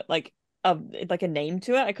couldn't put like a name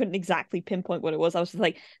to it. I couldn't exactly pinpoint what it was. I was just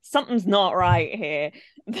like, something's not right here.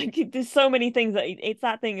 Like there's so many things that it's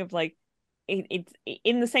that thing of like it's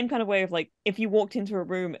in the same kind of way of like if you walked into a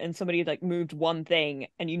room and somebody like moved one thing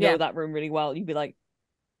and you know that room really well, you'd be like,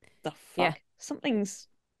 the fuck, something's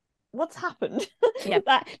what's happened.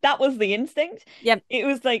 That was the instinct. It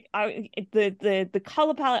was like the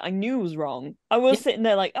color palette I knew was wrong. I was sitting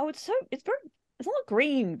there like, oh, it's a lot of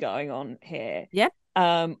green going on here.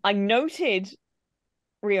 I noted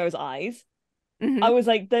Rio's eyes. I was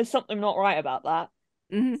like, there's something not right about that.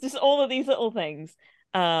 It's just all of these little things.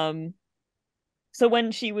 So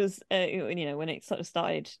when she was when it sort of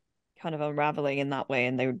started kind of unraveling in that way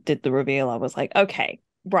and they did the reveal, I was like, okay,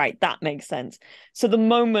 right, that makes sense. So the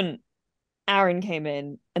moment Aaron came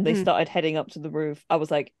in and they started heading up to the roof, I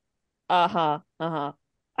was like, I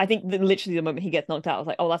think literally the moment he gets knocked out, I was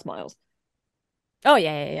like, oh, that's Miles. Oh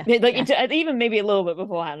yeah. Like even maybe a little bit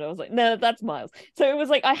beforehand, I was like, no, that's Miles. So it was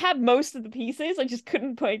like I had most of the pieces, I just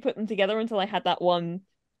couldn't put them together until I had that one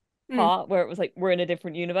part where it was like we're in a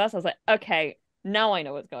different universe. I was like, okay, now I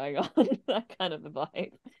know what's going on. That kind of the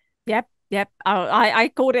vibe. Yep.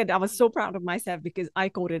 I called it. I was so proud of myself because I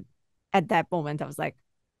called it at that moment. I was like,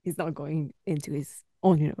 he's not going into his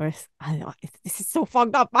own universe. This is so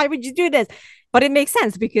fucked up. Why would you do this? But it makes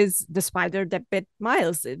sense because the spider that bit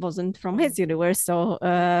Miles, it wasn't from his universe. So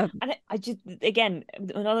and I just, again,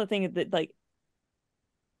 another thing that like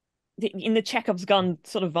in the Chekhov's gun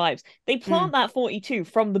sort of vibes, they plant that 42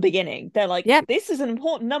 from the beginning. They're like, this is an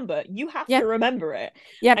important number, you have to remember it.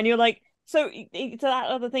 And you're like, so it's that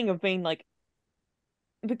other thing of being like,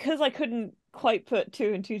 because I couldn't quite put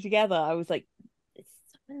two and two together, I was like,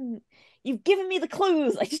 you've given me the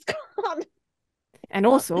clues, I just can't. And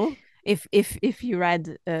also, if you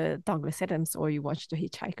read Douglas Adams or you watched The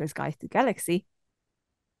Hitchhiker's Guide to the Galaxy,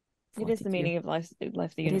 42. It is the meaning of life, the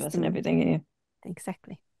universe, and everything. Yeah,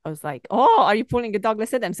 exactly. I was like, oh, are you pulling a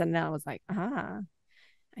Douglas Adams? And then I was like, I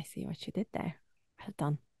see what you did there. Well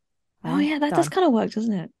done. Oh yeah, that does kind of work,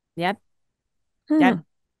 doesn't it? Yep.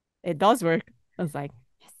 It does work. I was like,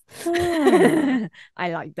 yes. I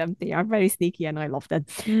like them. They are very sneaky and I love them.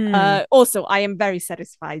 Also, I am very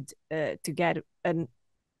satisfied to get an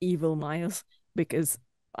evil Miles because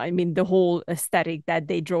I mean the whole aesthetic that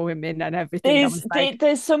they draw him in and everything.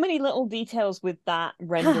 There's so many little details with that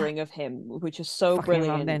rendering of him, which is so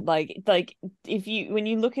brilliant. Like when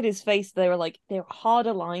you look at his face, there are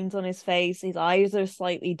harder lines on his face. His eyes are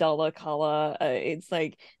slightly duller color. It's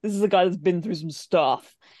like this is a guy that's been through some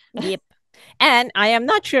stuff. Yep. And I am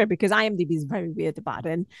not sure because IMDb is very weird about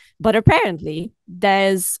it, but apparently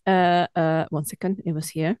there's 1 second, it was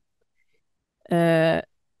here.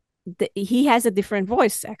 He has a different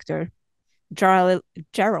voice actor,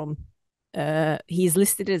 Jerome. He's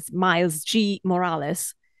listed as Miles G.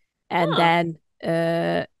 Morales, and then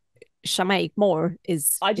Shamaik Moore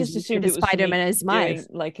is. I just assumed it was Spider-Man as Miles,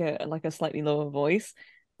 like a slightly lower voice.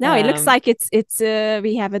 No, it looks like it's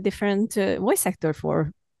we have a different voice actor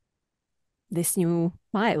for this new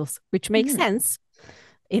Miles, which makes sense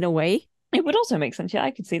in a way. It would also make sense. Yeah,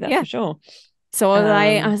 I could see that for sure. So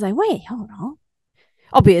I was like, wait, hold on.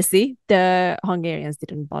 Obviously, the Hungarians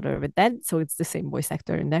didn't bother with that, so it's the same voice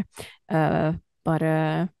actor in there. But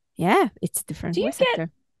yeah, it's different. Do you voice get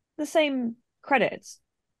actor. the same credits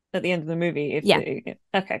at the end of the movie?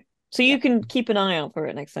 Okay. So you can keep an eye out for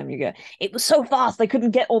it next time you go. It was so fast, I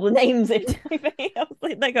couldn't get all the names in. I was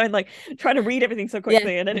like, they're going trying to read everything so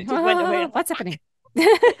quickly, and then it just went away. What's happening?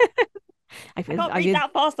 I can't read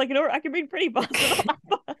that fast. I can read pretty fast, but not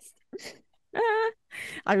that fast.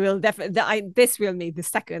 I will definitely. This will need the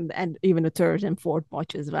second and even a third and fourth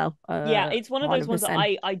watch as well. Yeah, it's one of those 100%. Ones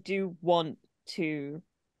that I do want to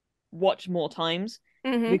watch more times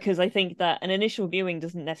because I think that an initial viewing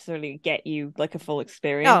doesn't necessarily get you like a full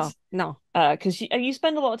experience. No. Because you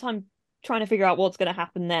spend a lot of time trying to figure out what's going to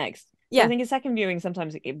happen next. Yeah, I think a second viewing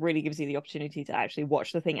sometimes it really gives you the opportunity to actually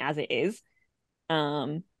watch the thing as it is.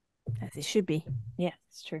 As it should be. Yeah,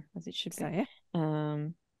 it's true, as it should be. So yeah.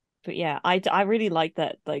 But yeah, I really like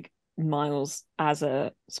that, like, Miles as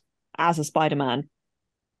a Spider-Man,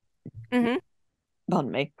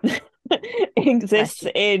 pardon me, exists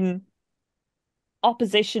in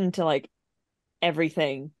opposition to like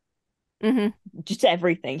everything, just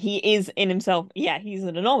everything. He is in himself. Yeah, he's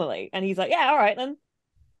an anomaly, and he's like, yeah, all right then,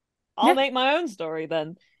 I'll make my own story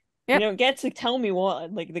then. You don't get to tell me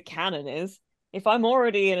what like the canon is. If I'm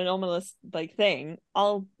already an anomalous like thing,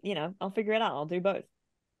 I'll figure it out. I'll do both.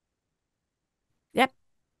 Yep.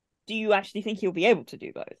 Do you actually think he'll be able to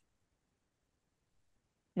do both?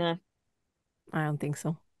 No. I don't think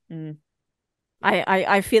so.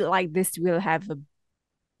 I feel like this will have a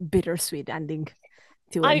bittersweet ending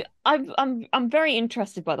to it. I'm very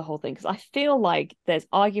interested by the whole thing because I feel like there's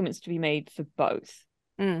arguments to be made for both.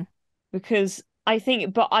 Because I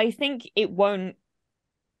think it won't,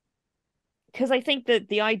 because I think that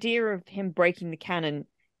the idea of him breaking the canon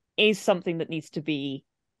is something that needs to be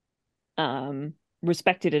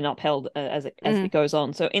respected and upheld as it goes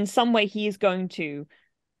on. So in some way he is going to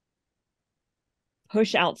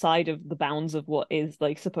push outside of the bounds of what is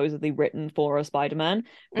like supposedly written for a Spider-Man,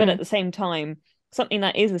 but at the same time, something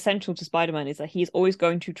that is essential to Spider-Man is that he's always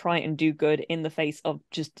going to try and do good in the face of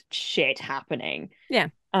just shit happening. Yeah.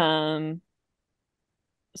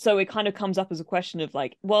 So it kind of comes up as a question of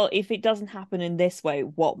like, well, if it doesn't happen in this way,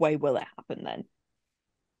 what way will it happen then?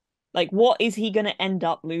 Like, what is he going to end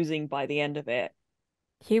up losing by the end of it?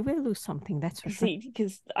 He will lose something, that's for sure.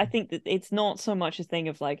 Because I think that it's not so much a thing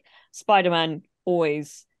of like Spider-Man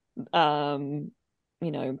always, what's the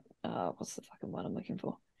fucking word I'm looking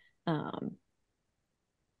for?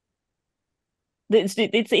 It's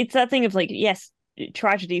that thing of like, yes,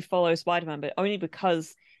 tragedy follows Spider-Man, but only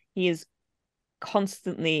because he is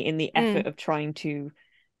constantly in the effort of trying to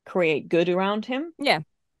create good around him. Yeah.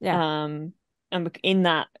 And in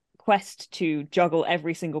that quest to juggle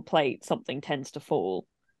every single plate, something tends to fall.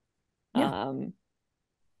 And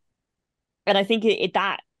I think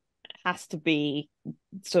that has to be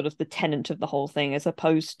sort of the tenet of the whole thing, as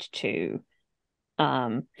opposed to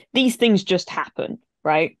these things just happen,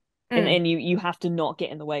 right? And you have to not get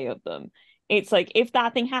in the way of them. It's like, if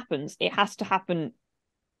that thing happens, it has to happen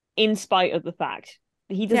in spite of the fact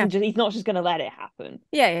he doesn't he's not just going to let it happen.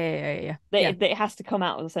 It has to come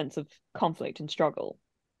out of a sense of conflict and struggle.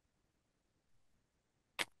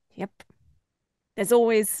 Yep. There's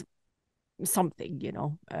always something,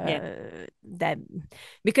 that,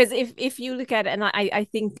 because if you look at it, and I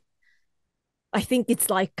think it's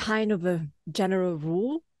like kind of a general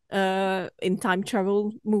rule in time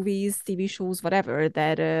travel movies, TV shows, whatever,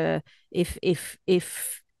 that if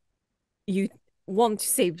you want to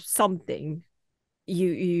save something,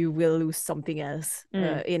 you will lose something else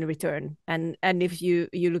in return. And if you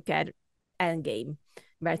look at Endgame,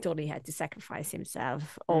 where Tony had to sacrifice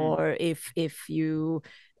himself, or if you,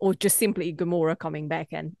 or just simply Gamora coming back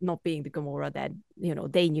and not being the Gamora that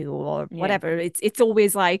they knew, or whatever, it's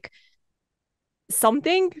always like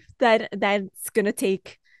something that's gonna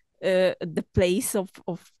take the place of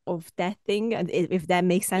that thing. And if that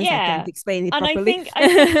makes sense, I can't explain it properly. And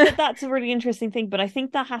I think that's a really interesting thing, but I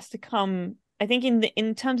think that has to come, I think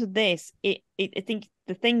in terms of this, I think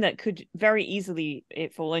the thing that could very easily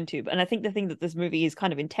it fall into, and I think the thing that this movie is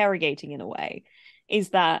kind of interrogating in a way, is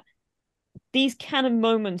that these canon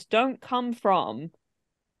moments don't come from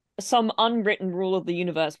some unwritten rule of the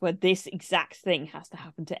universe where this exact thing has to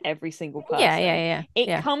happen to every single person.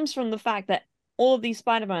 It comes from the fact that all of these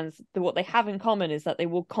Spider-Mans, what they have in common is that they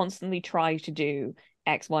will constantly try to do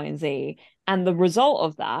X, Y, and Z, and the result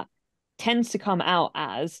of that tends to come out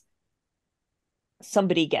as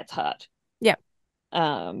somebody gets hurt.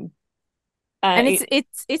 And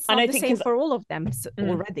it's not the same for all of them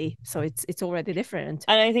already, so it's already different.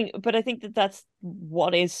 And I think that's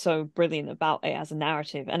what is so brilliant about it as a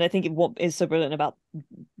narrative, and I think what is so brilliant about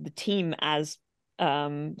the team as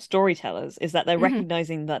storytellers is that they're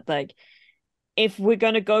recognizing that, like, if we're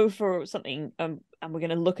going to go for something and we're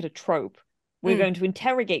going to look at a trope, we're going to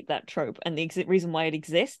interrogate that trope and the reason why it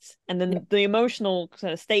exists, and then the emotional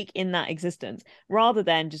sort of stake in that existence, rather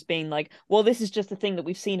than just being like, well, this is just a thing that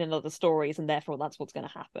we've seen in other stories and therefore that's what's going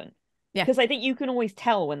to happen. Because I think you can always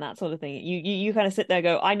tell when that sort of thing, you kind of sit there and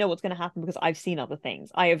go, I know what's going to happen because I've seen other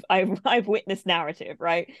things. I've witnessed narrative,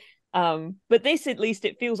 right? But this, at least,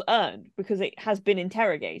 it feels earned because it has been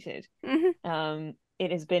interrogated.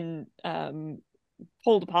 It has been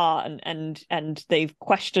pulled apart and they've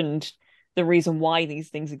questioned the reason why these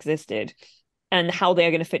things existed and how they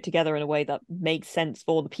are going to fit together in a way that makes sense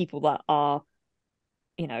for the people that are,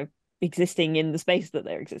 existing in the space that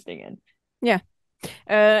they're existing in.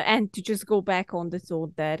 And to just go back on the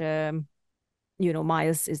thought that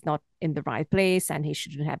Miles is not in the right place and he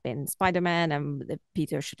shouldn't have been Spider-Man, and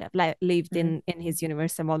Peter should have lived in his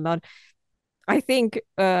universe and whatnot. I think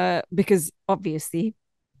because obviously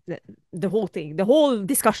the whole thing, the whole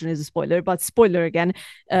discussion is a spoiler, but spoiler again,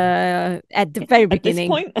 at the very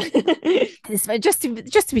beginning. At this point, just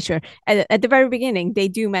to be sure, at the very beginning, they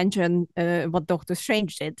do mention what Doctor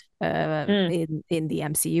Strange did in the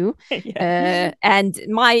MCU, and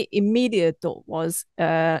my immediate thought was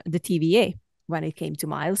the TVA when it came to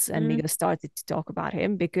Miles, and we started to talk about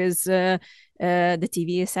him because the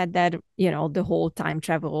TVA said that the whole time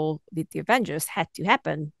travel with the Avengers had to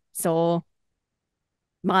happen, so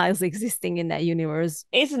Miles existing in that universe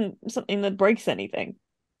isn't something that breaks anything.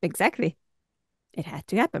 Exactly. It had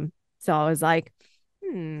to happen. So I was like,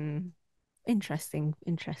 interesting.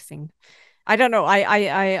 I don't know.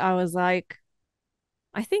 I was like,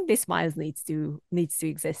 I think this Miles needs to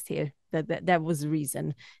exist here. That was the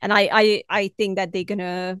reason. And I think that they're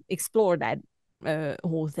gonna explore that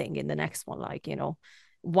whole thing in the next one. Like,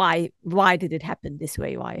 why did it happen this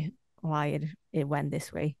way? Why it went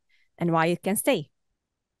this way, and why it can stay.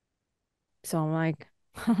 So I'm like,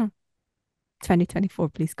 2024,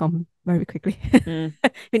 please come very quickly.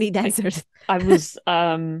 We need answers. I was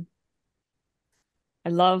I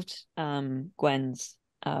loved Gwen's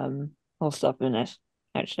whole stuff in it,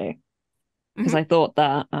 actually. Because I thought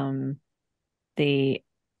that and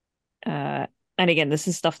again, this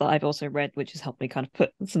is stuff that I've also read, which has helped me kind of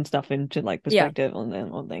put some stuff into like perspective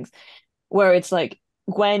on things, where it's like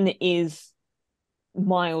Gwen is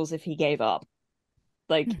Miles if he gave up.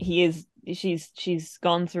 Like she's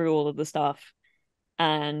gone through all of the stuff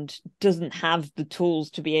and doesn't have the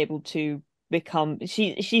tools to be able to become.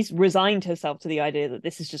 She's resigned herself to the idea that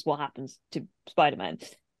this is just what happens to Spider-Man.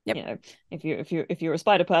 Yep. If you're a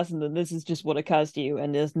spider person, then this is just what occurs to you,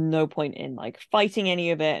 and there's no point in like fighting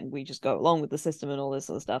any of it, and we just go along with the system and all this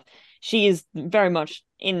sort of stuff. She is very much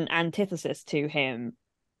in antithesis to him,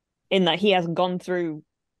 in that he hasn't gone through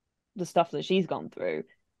the stuff that she's gone through,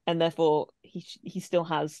 and therefore he still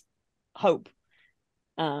has hope.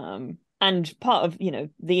 And part of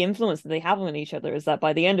the influence that they have on each other is that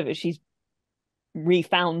by the end of it, she's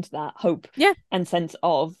refound that hope and sense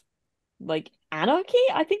of like anarchy,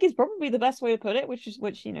 I think, is probably the best way to put it, which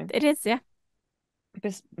it is,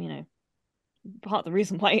 because part of the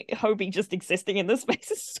reason why Hobie just existing in this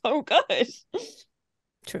space is so good.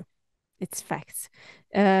 True, it's facts.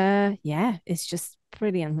 It's just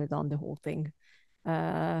brilliant with on the whole thing.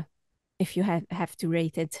 If you have to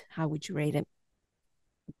rate it, how would you rate it?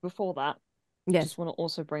 Before that, I just want to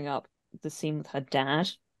also bring up the scene with her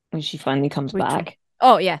dad when she finally comes back. One?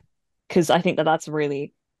 Oh yeah, because I think that's a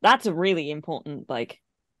really important, like,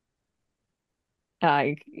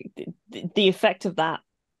 the effect of that,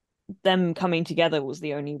 them coming together was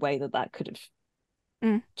the only way that could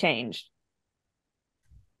have changed,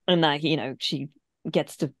 and that she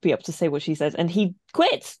gets to be able to say what she says, and he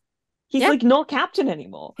quits. He's like not captain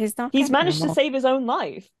anymore. He's managed to save his own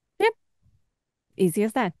life. Yep, easy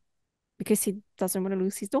as that, because he doesn't want to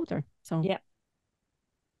lose his daughter. So yeah,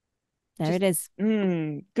 there it is.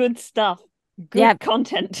 Good stuff. Good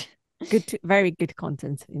content. Very good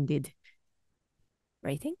content indeed.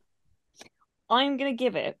 Rating? I'm gonna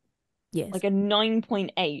give it like a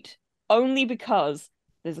 9.8, only because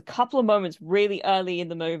there's a couple of moments really early in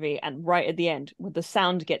the movie and right at the end where the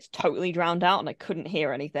sound gets totally drowned out and I couldn't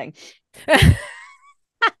hear anything.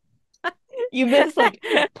 You miss like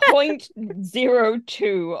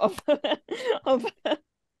 0.02 of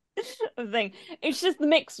thing. It's just the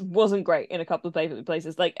mix wasn't great in a couple of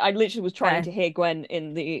places. Like I literally was trying to hear Gwen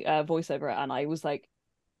in the voiceover, and I was like,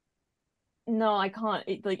 no, I can't.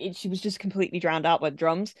 She was just completely drowned out by the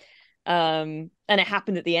drums. And it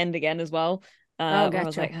happened at the end again as well. Gotcha. I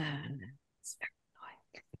was like, it's very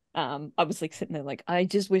annoying. I was like sitting there like, I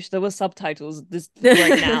just wish there were subtitles this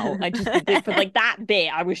right now. I just for like that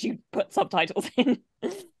bit, I wish you put subtitles in.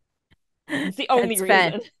 It's the only reason.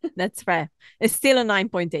 Fair. That's fair. It's still a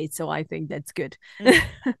 9.8, so I think that's good.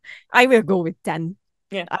 I will go with 10.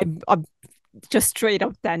 Yeah. I'm just straight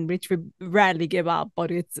up 10, which we rarely give up,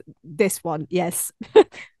 but it's this one, yes.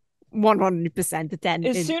 100% a 10.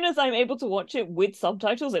 As soon as I'm able to watch it with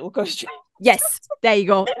subtitles, it will go straight. Yes, there you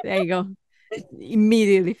go.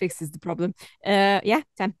 Immediately fixes the problem. 10. Yeah.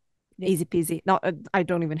 Easy peasy. No, I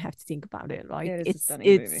don't even have to think about it. Like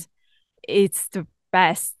it's the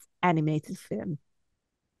best animated film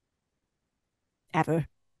ever.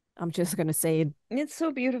 I'm just gonna say it. It's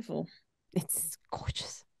so beautiful. It's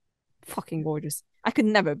gorgeous. Fucking gorgeous. I could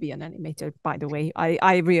never be an animator, by the way.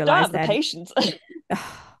 I realized that. Don't have the patience.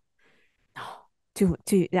 No,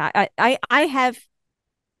 I have.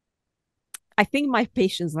 I think my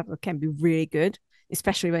patience level can be really good,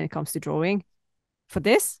 especially when it comes to drawing. For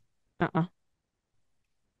this,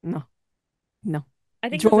 no, no. I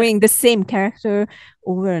think drawing the same character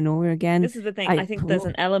over and over again. This is the thing. I think there's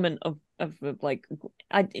an element of like,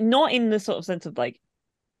 not in the sort of sense of like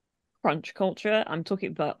crunch culture. I'm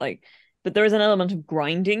talking about like, but there is an element of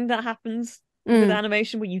grinding that happens with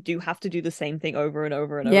animation where you do have to do the same thing over and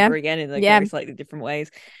over and over again in like very slightly different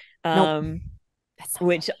ways.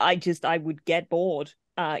 Which I would get bored.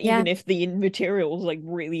 Even if the material's like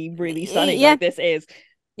really, really stunning like this is.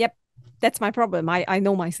 Yep. That's my problem. I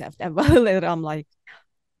know myself that well. I'm like,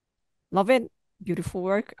 love it. Beautiful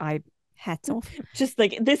work. I hats off. Just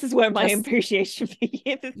like, this is where my appreciation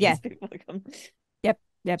begins. These people come. Yep.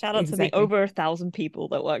 Shout out to the over 1,000 people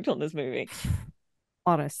that worked on this movie.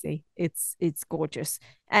 Honestly, it's gorgeous.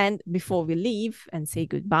 And before we leave and say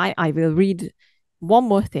goodbye, I will read one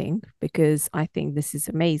more thing because I think this is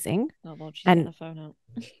amazing. Oh Lord, she's getting the phone out.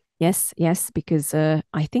 Yes, because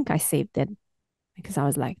I think I saved it because I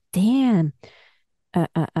was like, damn.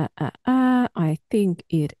 I think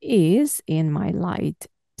it is in my light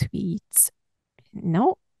tweets.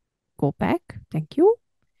 No, go back. Thank you.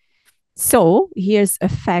 So here's a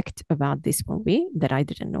fact about this movie that I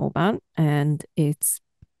didn't know about, and it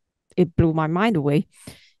blew my mind away.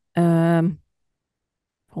 Hold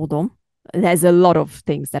on. There's a lot of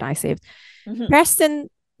things that I saved. Preston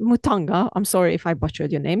Mutanga, I'm sorry if I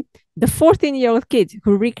butchered your name, the 14-year-old kid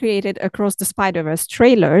who recreated Across the Spider-Verse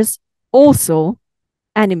trailers, also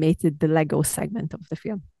animated the Lego segment of the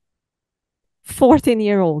film.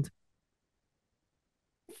 14-year-old.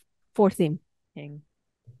 14.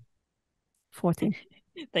 14.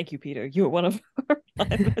 Thank you, Peter. You're one of our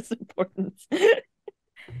most important.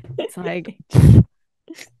 It's like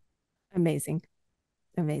amazing.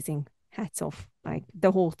 Hats off. Like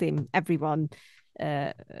the whole team, everyone,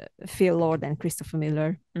 Phil Lord and Christopher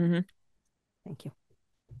Miller. Thank you.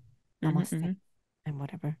 Namaste and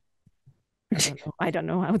whatever. I don't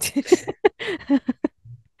know how to.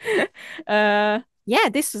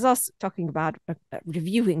 This was us talking about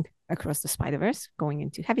reviewing Across the Spider-Verse, going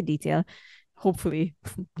into heavy detail. Hopefully,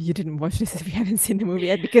 you didn't watch this if you haven't seen the movie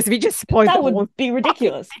yet, because we just spoiled. That would be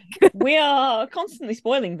ridiculous. We are constantly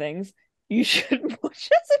spoiling things. You should watch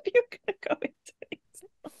this if you're gonna go into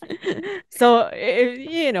it. So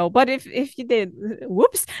but if you did,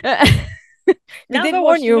 whoops. Now go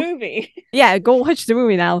watch the movie. Yeah, go watch the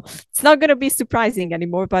movie now. It's not gonna be surprising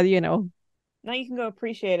anymore, but now you can go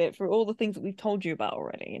appreciate it for all the things that we've told you about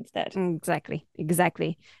already instead.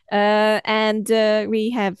 Exactly. And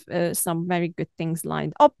we have some very good things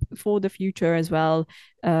lined up for the future as well.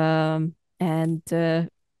 And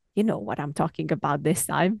you know what I'm talking about this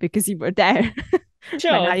time because you were there.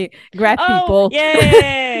 Sure. When I grab people.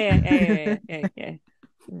 Yeah.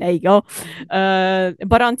 There you go.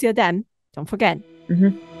 But until then, don't forget.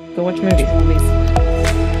 Go watch movies.